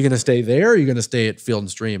 are you going to stay there or are you going to stay at Field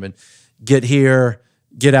and Stream? And get here,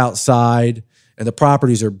 get outside. And the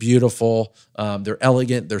properties are beautiful. They're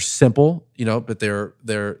elegant. They're simple, but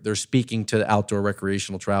they're speaking to outdoor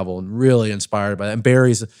recreational travel and really inspired by that. And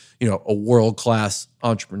Barry's, a world-class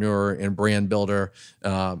entrepreneur and brand builder.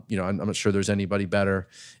 I'm not sure there's anybody better.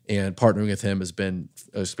 And partnering with him has been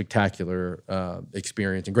a spectacular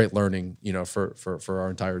experience and great learning, for our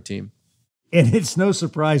entire team. And it's no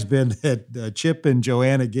surprise, Ben, that Chip and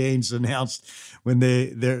Joanna Gaines announced when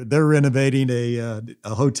they're renovating a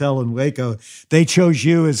hotel in Waco, they chose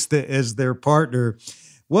you as their partner.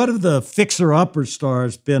 What have the fixer-upper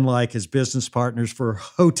stars been like as business partners for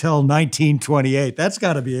Hotel 1928? That's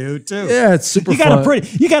got to be a hoot too. Yeah, it's super fun.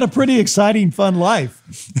 You got a pretty exciting, fun life.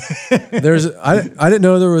 I didn't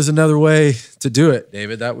know there was another way to do it,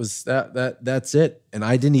 David. That's it. And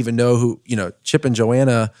I didn't even know who, Chip and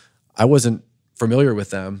Joanna. I wasn't familiar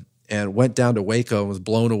with them, and went down to Waco and was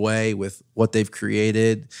blown away with what they've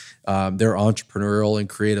created, their entrepreneurial and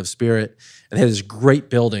creative spirit. And they had this great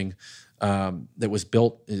building that was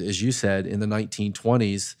built, as you said, in the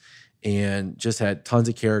 1920s, and just had tons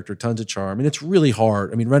of character, tons of charm. And it's really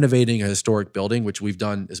hard. Renovating a historic building, which we've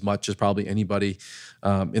done as much as probably anybody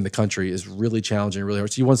in the country, is really challenging, really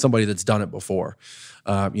hard. So you want somebody that's done it before.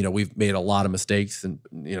 We've made a lot of mistakes and,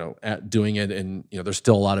 at doing it, and, there's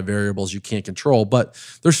still a lot of variables you can't control, but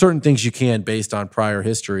there's certain things you can based on prior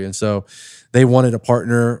history. And so they wanted a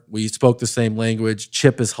partner. We spoke the same language.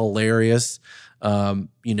 Chip is hilarious.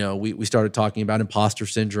 We started talking about imposter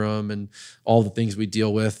syndrome and all the things we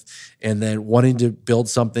deal with, and then wanting to build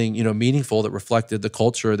something, meaningful that reflected the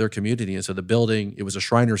culture of their community. And so the building, it was a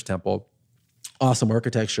Shriner's temple, awesome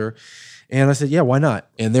architecture. And I said, yeah, why not?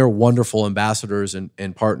 And they're wonderful ambassadors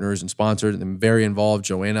and partners and sponsors, and very involved.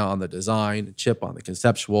 Joanna on the design, Chip on the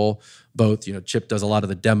conceptual, both. Chip does a lot of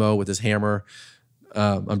the demo with his hammer.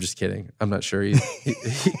 I'm just kidding. I'm not sure he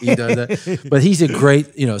does that. But he's a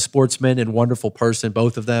great, sportsman and wonderful person,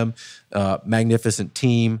 both of them. Magnificent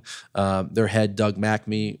team. Their head, Doug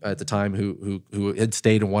McMee, at the time, who had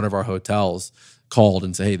stayed in one of our hotels, called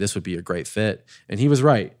and said, hey, this would be a great fit. And he was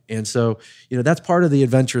right. And so, that's part of the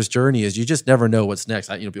adventurous journey, is you just never know what's next.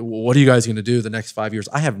 What are you guys going to do the next 5 years?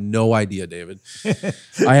 I have no idea, David.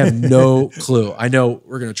 I have no clue. I know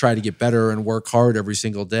we're going to try to get better and work hard every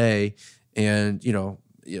single day, and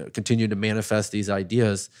continue to manifest these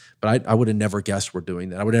ideas. But I would have never guessed we're doing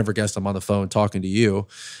that. I would have never guessed I'm on the phone talking to you.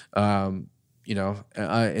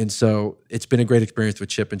 And so it's been a great experience with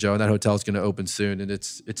Chip and Joe, and that hotel is going to open soon, and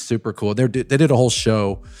it's super cool. They did a whole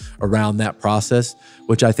show around that process,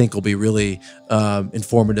 which I think will be really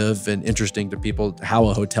informative and interesting to people, how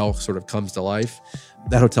a hotel sort of comes to life.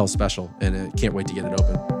 That hotel's special, and I can't wait to get it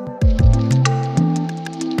open.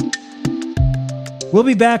 We'll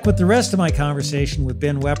be back with the rest of my conversation with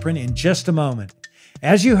Ben Weprin in just a moment.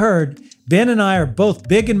 As you heard, Ben and I are both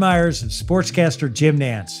big admirers of sportscaster Jim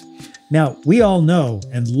Nantz. Now, we all know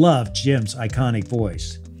and love Jim's iconic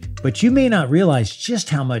voice, but you may not realize just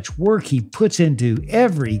how much work he puts into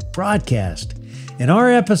every broadcast. In our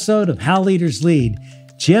episode of How Leaders Lead,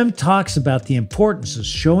 Jim talks about the importance of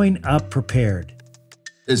showing up prepared.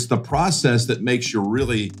 It's the process that makes you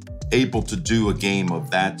really able to do a game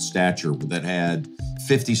of that stature that had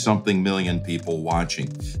 50-something million people watching.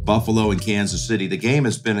 Buffalo and Kansas City. The game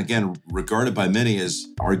has been, again, regarded by many as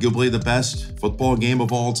arguably the best football game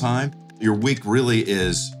of all time. Your week really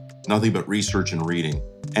is nothing but research and reading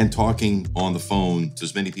and talking on the phone to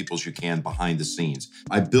as many people as you can behind the scenes.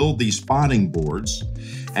 I build these spotting boards,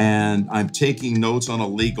 and I'm taking notes on a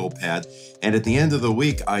legal pad. And at the end of the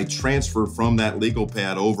week, I transfer from that legal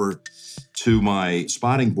pad over to my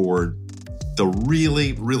spotting board the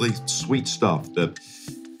really, really sweet stuff, the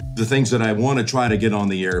things that I want to try to get on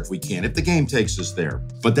the air if we can, if the game takes us there.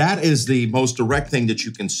 But that is the most direct thing that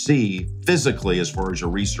you can see physically as far as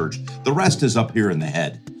your research. The rest is up here in the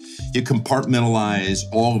head. You compartmentalize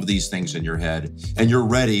all of these things in your head, and you're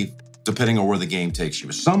ready depending on where the game takes you.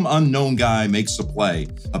 If some unknown guy makes a play,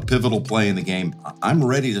 a pivotal play in the game, I'm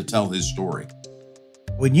ready to tell his story.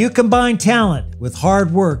 When you combine talent with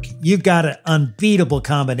hard work, you've got an unbeatable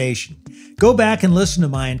combination. Go back and listen to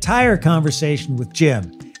my entire conversation with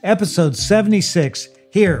Jim, episode 76,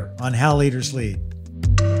 here on How Leaders Lead.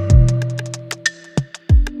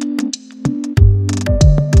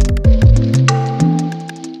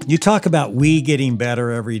 You talk about we getting better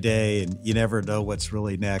every day, and you never know what's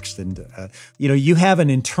really next. And, you have an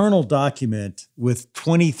internal document with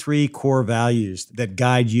 23 core values that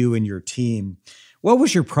guide you and your team. What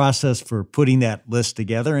was your process for putting that list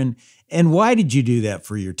together, and why did you do that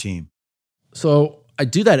for your team? So I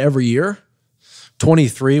do that every year.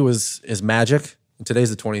 23 is magic. And today's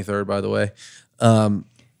the 23rd, by the way,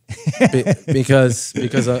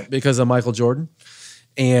 because of Michael Jordan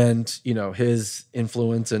and his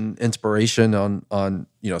influence and inspiration on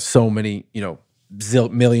so many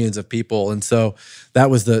millions of people. And so that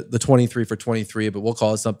was the 23 for 23, but we'll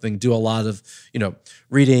call it something. Do a lot of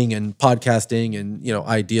reading and podcasting and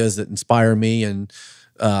ideas that inspire me and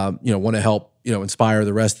want to help inspire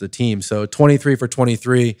the rest of the team. So 23 for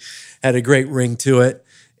 23 had a great ring to it,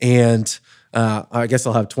 and I guess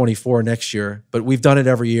I'll have 24 next year. But we've done it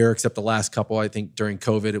every year except the last couple. I think during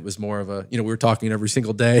COVID it was more of a we were talking every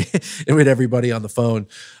single day and we had everybody on the phone.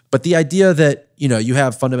 But the idea that you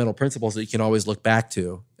have fundamental principles that you can always look back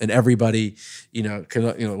to, and everybody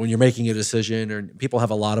can, when you're making a decision, or people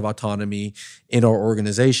have a lot of autonomy in our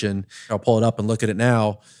organization. I'll pull it up and look at it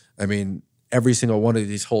now. I mean, every single one of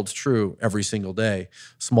these holds true every single day.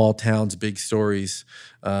 Small towns, big stories,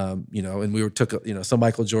 and we took some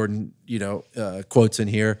Michael Jordan, quotes in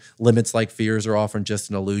here. Limits like fears are often just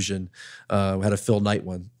an illusion. We had a Phil Knight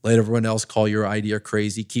one. Let everyone else call your idea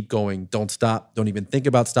crazy. Keep going. Don't stop. Don't even think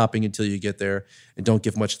about stopping until you get there, and don't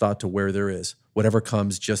give much thought to where there is. Whatever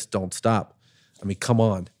comes, just don't stop. I mean, come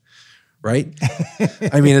on. Right?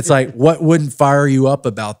 I mean, it's like, what wouldn't fire you up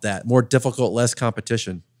about that? More difficult, less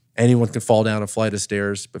competition. Anyone can fall down a flight of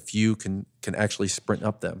stairs, but few can actually sprint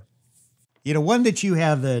up them. One that you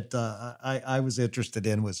have that I was interested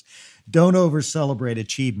in was don't over-celebrate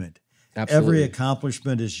achievement. Absolutely. Every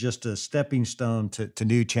accomplishment is just a stepping stone to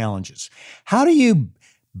new challenges. How do you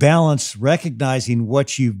balance recognizing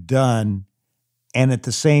what you've done and at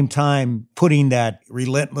the same time putting that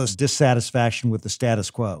relentless dissatisfaction with the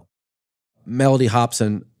status quo? Melody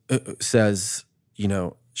Hobson says,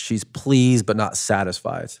 she's pleased but not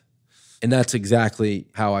satisfied. And that's exactly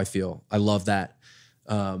how I feel. I love that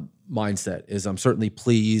mindset. Is I'm certainly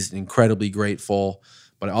pleased, incredibly grateful,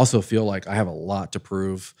 but I also feel like I have a lot to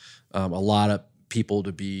prove, a lot of people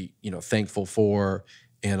to be, thankful for,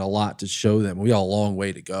 and a lot to show them. We got a long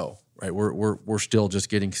way to go, right? We're still just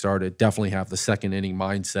getting started. Definitely have the second inning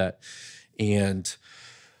mindset, and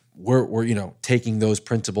we're taking those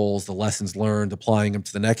principles, the lessons learned, applying them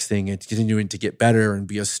to the next thing, and continuing to get better and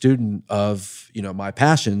be a student of my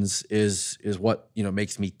passions is what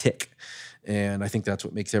makes me tick. And I think that's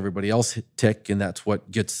what makes everybody else tick, and that's what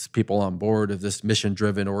gets people on board of this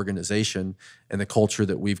mission-driven organization and the culture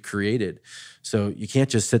that we've created. So you can't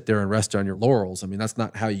just sit there and rest on your laurels. I mean, that's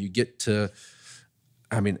not how you get to.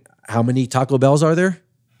 I mean, how many Taco Bells are there?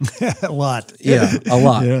 A lot. Yeah, a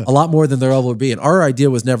lot. Yeah. A lot more than there ever would be. And our idea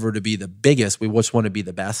was never to be the biggest. We just want to be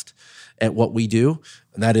the best at what we do.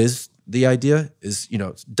 And that is the idea, is,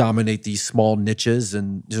 dominate these small niches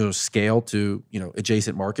and scale to,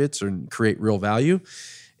 adjacent markets and create real value.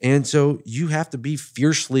 And so you have to be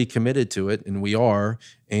fiercely committed to it, and we are.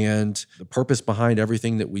 And the purpose behind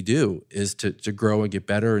everything that we do is to grow and get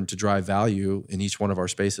better and to drive value in each one of our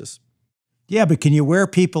spaces. Yeah, but can you wear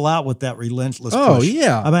people out with that relentless push? Oh,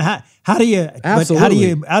 yeah. I mean, how do you?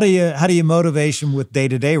 Absolutely. How do you motivate them with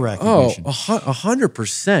day-to-day recognition?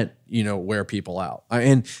 100%. Wear people out.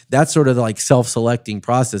 And that's sort of like self-selecting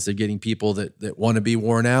process of getting people that want to be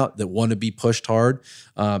worn out, that want to be pushed hard.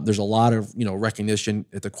 There's a lot of, recognition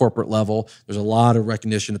at the corporate level. There's a lot of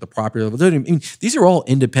recognition at the property level. I mean, these are all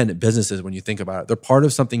independent businesses when you think about it. They're part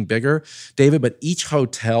of something bigger, David, but each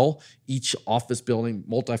hotel, each office building,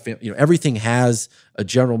 multifamily, everything has a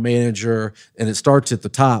general manager, and it starts at the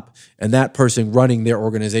top, and that person running their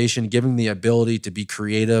organization, giving the ability to be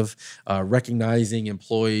creative, recognizing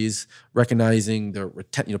employees, recognizing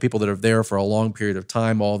the people that are there for a long period of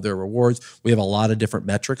time, all of their rewards. We have a lot of different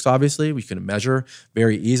metrics, obviously, we can measure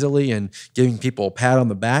very easily, and giving people a pat on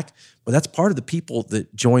the back. But that's part of the people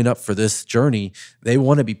that join up for this journey. They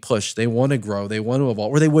want to be pushed. They want to grow. They want to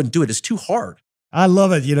evolve, or they wouldn't do it. It's too hard. I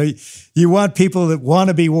love it. You want people that want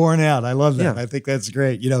to be worn out. I love that. Yeah. I think that's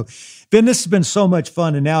great. Ben, this has been so much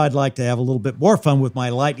fun, and now I'd like to have a little bit more fun with my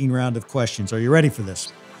lightning round of questions. Are you ready for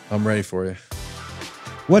this? I'm ready for you.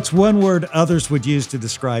 What's one word others would use to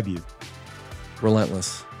describe you?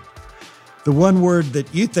 Relentless. The one word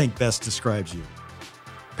that you think best describes you?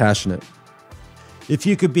 Passionate. If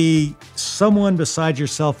you could be someone beside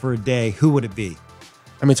yourself for a day, who would it be?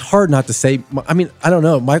 I mean, it's hard not to say. I mean, I don't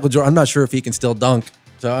know. Michael Jordan, I'm not sure if he can still dunk.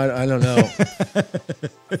 So I don't know.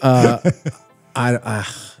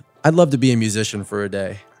 I'd love to be a musician for a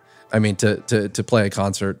day. I mean, to play a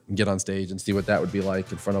concert and get on stage and see what that would be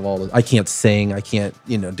like in front of all those. I can't sing. I can't,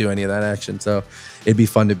 do any of that action. So it'd be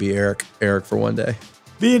fun to be Eric for one day.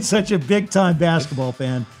 Being such a big-time basketball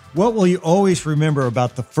fan, what will you always remember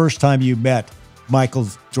about the first time you met Michael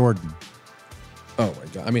Jordan? Oh, my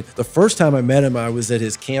God. I mean, the first time I met him, I was at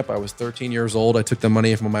his camp. I was 13 years old. I took the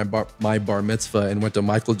money from my bar mitzvah and went to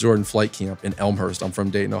Michael Jordan flight camp in Elmhurst. I'm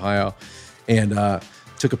from Dayton, Ohio. And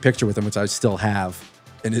took a picture with him, which I still have.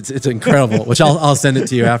 And it's incredible, which I'll send it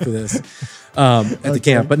to you after this at the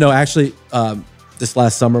camp. But no, actually, this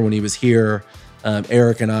last summer when he was here,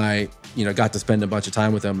 Eric and I, got to spend a bunch of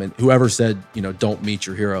time with him. And whoever said, don't meet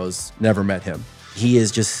your heroes, never met him. He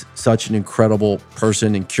is just such an incredible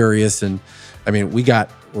person and curious. And I mean, we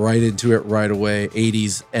got right into it right away.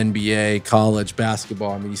 80s NBA, college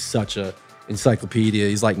basketball. I mean, he's such a encyclopedia.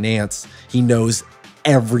 He's like Nance. He knows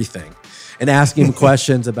everything. And asking him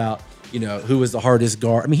questions about, who was the hardest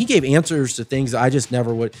guard. I mean, he gave answers to things that I just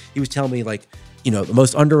never would. He was telling me like, the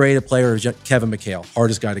most underrated player is Kevin McHale,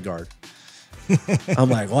 hardest guy to guard. I'm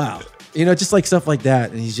like, wow. Just like stuff like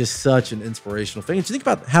that. And he's just such an inspirational thing. And you think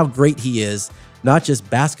about how great he is, not just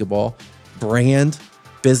basketball, brand,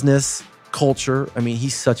 business, culture. I mean,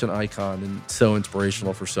 he's such an icon and so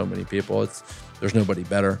inspirational for so many people. There's nobody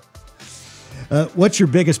better. What's your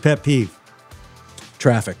biggest pet peeve?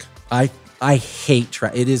 Traffic. I hate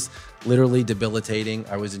traffic. It is literally debilitating.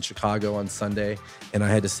 I was in Chicago on Sunday and I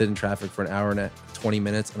had to sit in traffic for an hour and 20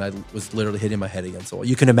 minutes and I was literally hitting my head against the wall.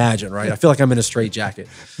 You can imagine, right? I feel like I'm in a straitjacket.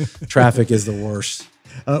 Traffic is the worst.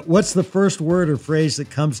 What's the first word or phrase that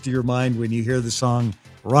comes to your mind when you hear the song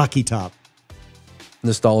Rocky Top?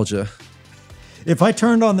 Nostalgia. If I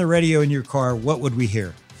turned on the radio in your car, what would we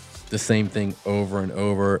hear? The same thing over and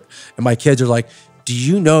over. And my kids are like, do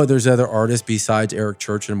you know there's other artists besides Eric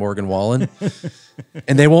Church and Morgan Wallen?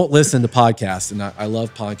 And they won't listen to podcasts. And I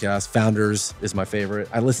love podcasts. Founders is my favorite.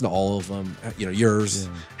 I listen to all of them. Yours,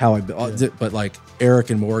 but like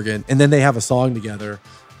Eric and Morgan. And then they have a song together,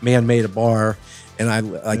 Man Made a Bar.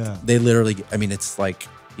 And they literally, I mean, it's like,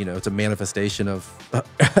 it's a manifestation of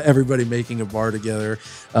everybody making a bar together,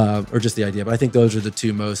 or just the idea. But I think those are the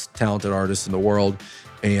two most talented artists in the world,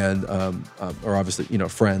 and are obviously,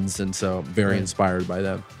 friends. And so I'm very inspired by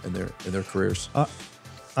them and their careers. All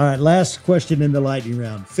right, last question in the lightning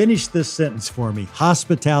round. Finish this sentence for me.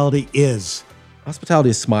 Hospitality is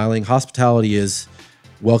smiling. Hospitality is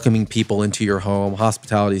welcoming people into your home.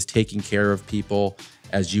 Hospitality is taking care of people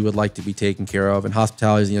as you would like to be taken care of. And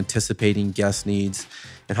hospitality is anticipating guest needs.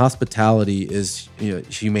 And hospitality is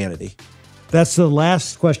humanity. That's the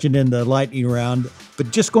last question in the lightning round.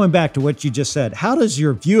 But just going back to what you just said, how does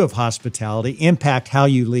your view of hospitality impact how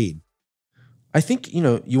you lead? I think,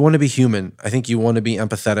 you want to be human. I think you want to be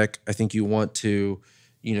empathetic. I think you want to,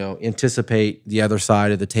 anticipate the other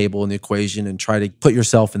side of the table in the equation and try to put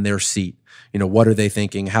yourself in their seat. What are they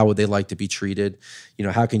thinking? How would they like to be treated?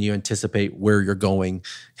 How can you anticipate where you're going?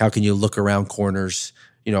 How can you look around corners?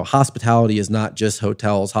 Hospitality is not just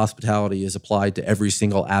hotels. Hospitality is applied to every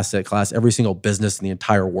single asset class, every single business in the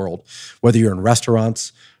entire world, whether you're in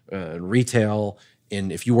restaurants, retail,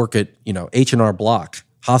 and if you work at, H&R Block.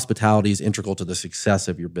 Hospitality is integral to the success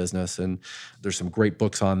of your business. And there's some great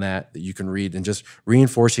books on that you can read, and just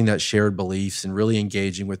reinforcing that shared beliefs and really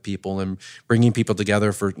engaging with people and bringing people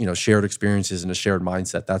together for, shared experiences and a shared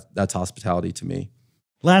mindset. That's hospitality to me.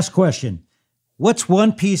 Last question. What's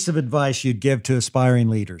one piece of advice you'd give to aspiring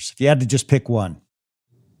leaders if you had to just pick one?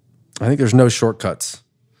 I think there's no shortcuts.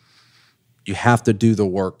 You have to do the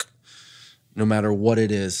work, no matter what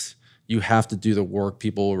it is. You have to do the work.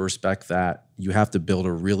 People will respect that. You have to build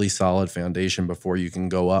a really solid foundation before you can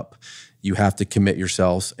go up. You have to commit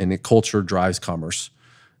yourselves, and the culture drives commerce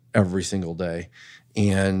every single day.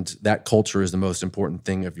 And that culture is the most important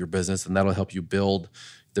thing of your business, and that'll help you build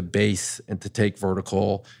the base and to take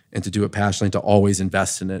vertical and to do it passionately, to always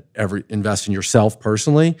invest in it, invest in yourself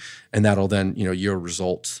personally, and that'll then, yield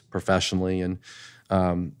results professionally. And,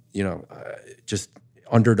 just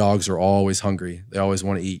underdogs are always hungry. They always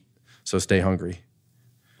want to eat. So stay hungry.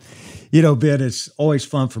 Ben, it's always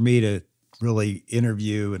fun for me to really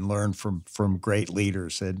interview and learn from great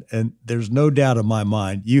leaders. And there's no doubt in my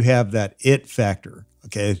mind, you have that it factor,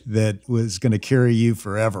 okay, that was going to carry you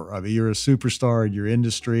forever. I mean, you're a superstar in your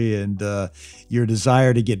industry, and your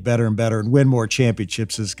desire to get better and better and win more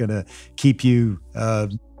championships is going to keep you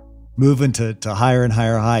moving to higher and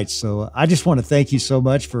higher heights. So I just want to thank you so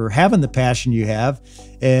much for having the passion you have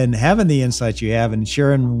and having the insights you have and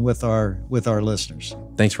sharing with our listeners.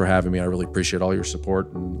 Thanks for having me. I really appreciate all your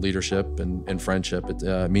support and leadership and friendship.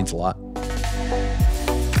 It means a lot.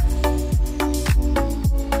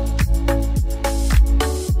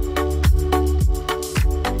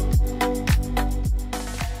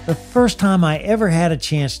 The first time I ever had a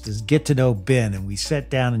chance to get to know Ben and we sat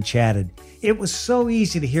down and chatted, it was so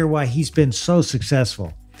easy to hear why he's been so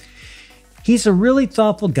successful. He's a really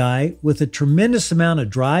thoughtful guy with a tremendous amount of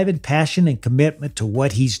drive and passion and commitment to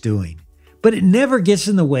what he's doing. But it never gets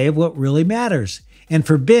in the way of what really matters. And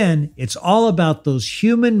for Ben, it's all about those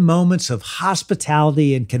human moments of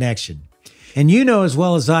hospitality and connection. And you know as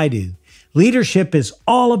well as I do, leadership is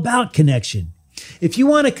all about connection. If you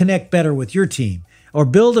want to connect better with your team or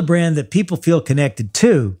build a brand that people feel connected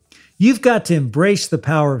to, you've got to embrace the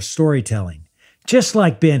power of storytelling, just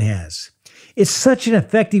like Ben has. It's such an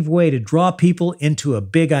effective way to draw people into a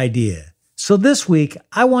big idea. So this week,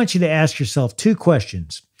 I want you to ask yourself two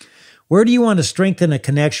questions. Where do you want to strengthen a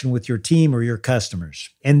connection with your team or your customers?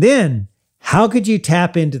 And then, how could you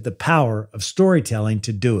tap into the power of storytelling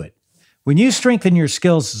to do it? When you strengthen your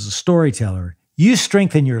skills as a storyteller, you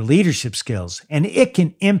strengthen your leadership skills, and it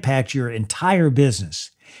can impact your entire business.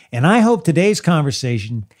 And I hope today's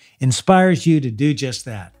conversation inspires you to do just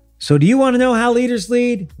that. So do you want to know how leaders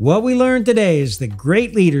lead? What we learned today is that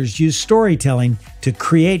great leaders use storytelling to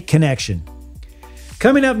create connection.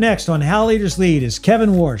 Coming up next on How Leaders Lead is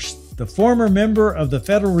Kevin Warsh, the former member of the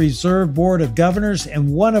Federal Reserve Board of Governors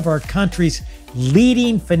and one of our country's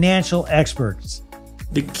leading financial experts.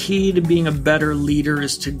 The key to being a better leader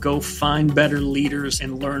is to go find better leaders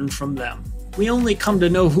and learn from them. We only come to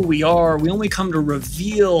know who we are. We only come to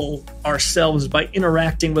reveal ourselves by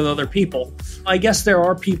interacting with other people. I guess there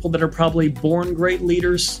are people that are probably born great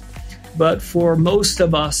leaders, but for most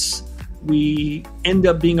of us, we end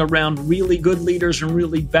up being around really good leaders and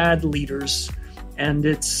really bad leaders. And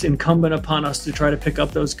it's incumbent upon us to try to pick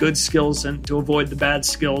up those good skills and to avoid the bad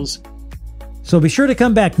skills. So be sure to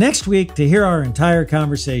come back next week to hear our entire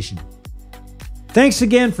conversation. Thanks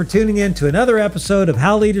again for tuning in to another episode of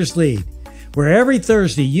How Leaders Lead, where every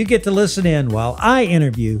Thursday you get to listen in while I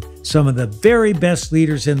interview some of the very best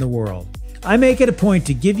leaders in the world. I make it a point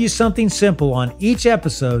to give you something simple on each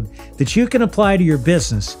episode that you can apply to your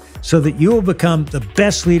business so that you will become the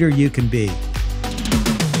best leader you can be.